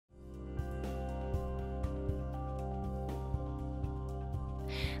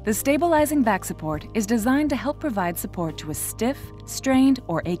The stabilizing back support is designed to help provide support to a stiff, strained,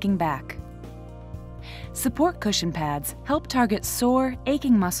 or aching back. Support cushion pads help target sore,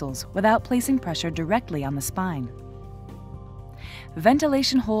 aching muscles without placing pressure directly on the spine.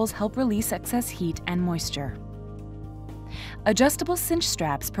 Ventilation holes help release excess heat and moisture. Adjustable cinch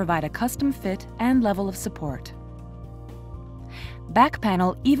straps provide a custom fit and level of support. Back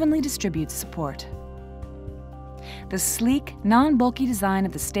panel evenly distributes support. The sleek, non-bulky design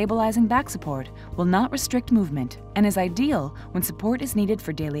of the stabilizing back support will not restrict movement and is ideal when support is needed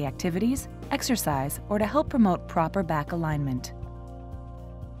for daily activities, exercise, or to help promote proper back alignment.